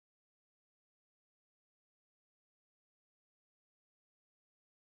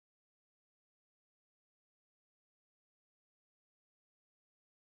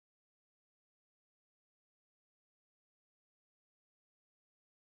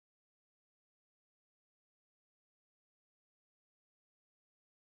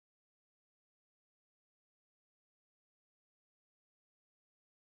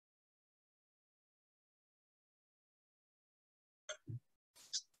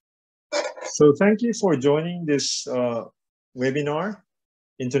So thank you for joining this webinar,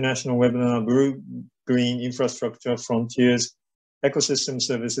 International Webinar Blue Green Infrastructure Frontiers, Ecosystem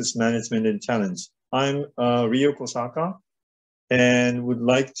Services Management and Challenge. I'm Ryo Kohsaka and would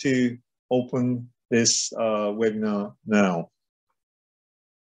like to open this webinar now.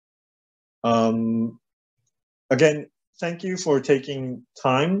 Again, thank you for taking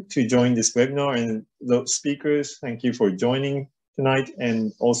time to join this webinar, and the speakers, thank you for joining tonight.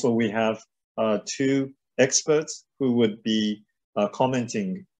 And also we have two experts who would be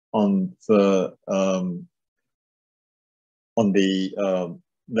commenting on the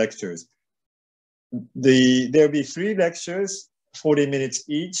lectures. There'll be 3 lectures, 40 minutes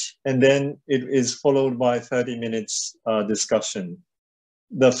each, and then it is followed by 30 minutes discussion.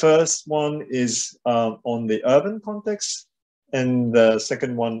 The first one is on the urban context, and the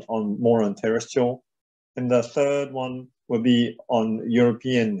second one more on terrestrial, and the third one will be on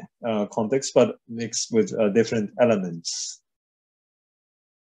European context, but mixed with different elements.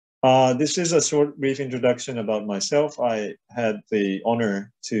 This is a short, brief introduction about myself. I had the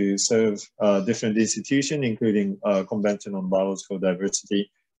honor to serve different institutions, including Convention on Biological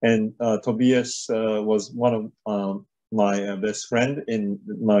Diversity, and Tobias was one of my best friend in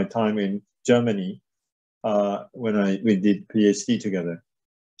my time in Germany when we did PhD together.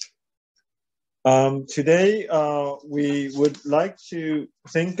 Today, we would like to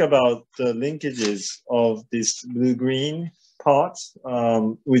think about the linkages of this blue-green parts,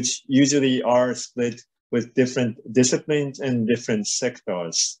 which usually are split with different disciplines and different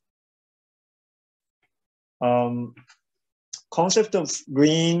sectors. Concept of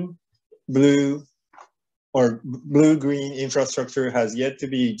green, blue, or blue-green infrastructure has yet to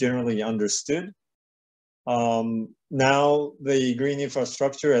be generally understood. Now the green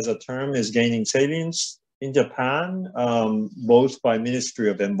infrastructure as a term is gaining salience in Japan, both by Ministry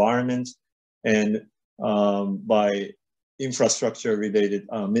of Environment and by infrastructure-related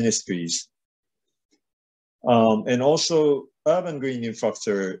ministries. And also urban green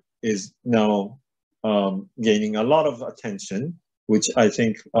infrastructure is now gaining a lot of attention, which I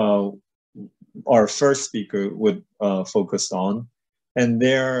think our first speaker would focus on. And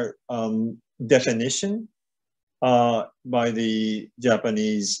their definition by the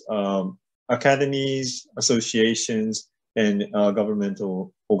Japanese academies, associations, and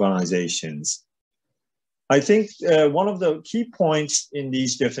governmental organizations. I think one of the key points in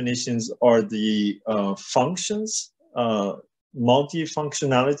these definitions are the functions,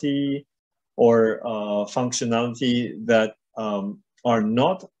 multifunctionality, or functionality that are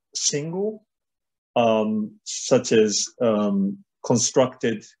not single, such as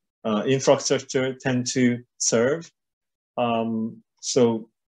constructed infrastructure tend to serve. So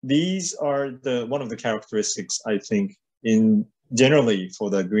these are one of the characteristics, I think, generally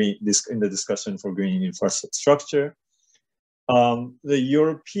for the in the discussion for green infrastructure. The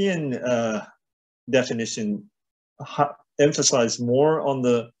European definition emphasizes more on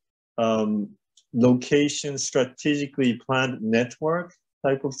the location strategically planned network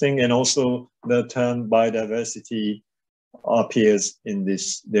type of thing, and also the term biodiversity appears in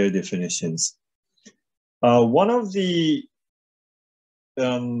their definitions. One of the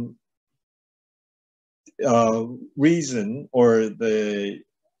reason or the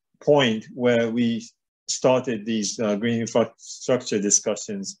point where we started these green infrastructure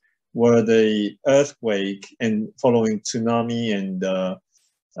discussions were the earthquake and following tsunami and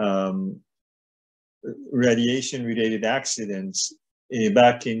radiation-related accidents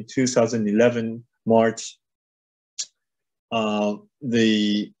back in 2011, March.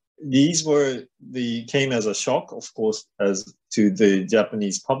 These came as a shock, of course, as to the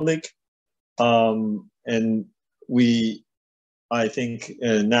Japanese public, and I think,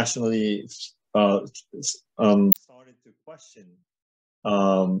 nationally started to question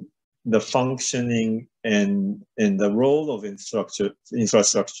the functioning and the role of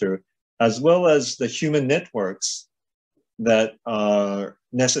infrastructure, as well as the human networks that are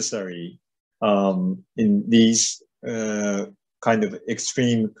necessary in these kind of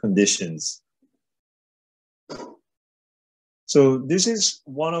extreme conditions. So this is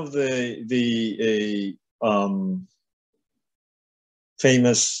one of the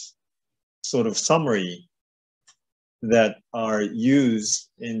famous sort of summary that are used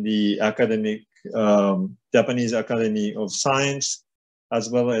in the academic Japanese Academy of Science,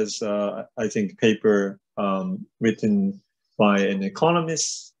 as well as I think paper written by an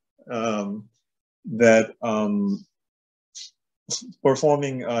economist that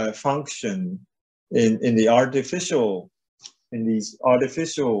performing a function in these artificial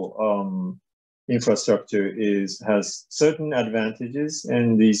infrastructure has certain advantages,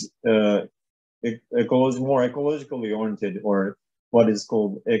 and these more ecologically oriented, or what is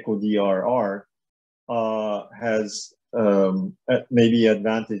called eco-DRR, has maybe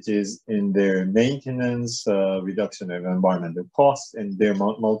advantages in their maintenance, reduction of environmental costs, and their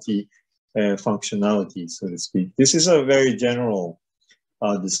multi-functionality, so to speak. This is a very general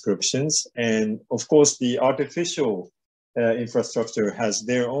descriptions. And of course, the artificial infrastructure has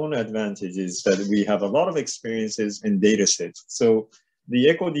their own advantages that we have a lot of experiences in data sets. So the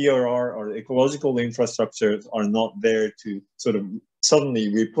eco-DRR or ecological infrastructures are not there to sort of suddenly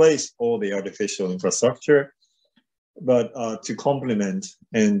replace all the artificial infrastructure, but to complement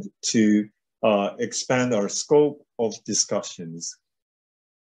and to expand our scope of discussions.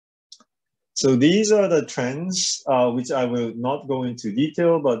 So these are the trends, which I will not go into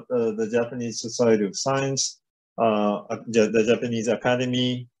detail, but the Japanese Society of Science, the Japanese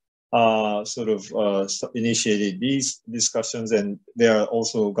Academy sort of initiated these discussions, and there are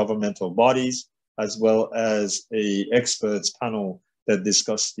also governmental bodies as well as a experts panel that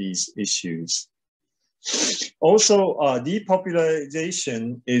discuss these issues. Also,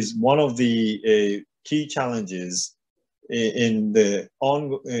 depopulation is one of the key challenges in the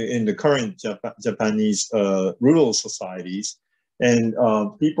current Japanese rural societies, and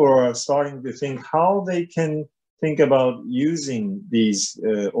people are starting to think how they can think about using these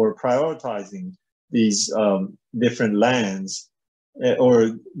or prioritizing these different lands,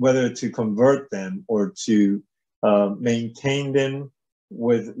 or whether to convert them or to maintain them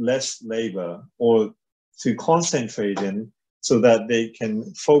with less labor, or to concentrate them so that they can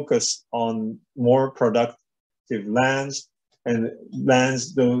focus on more productive lands, and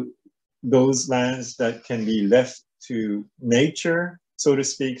lands, those lands that can be left to nature, so to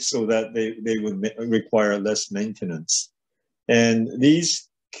speak, so that they would require less maintenance. And these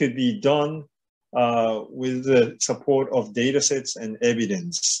could be done with the support of data sets and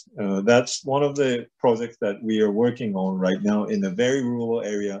evidence. That's one of the projects that we are working on right now in a very rural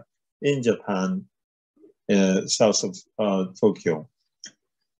area in Japan, south of Tokyo.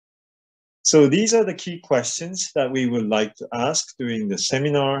 So these are the key questions that we would like to ask during the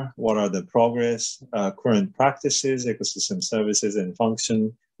seminar. What are the progress, current practices, ecosystem services and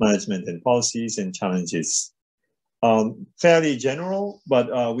function, management and policies, and challenges? Fairly general,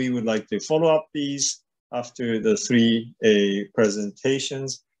 but we would like to follow up these after the three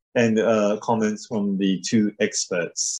presentations and comments from the two experts.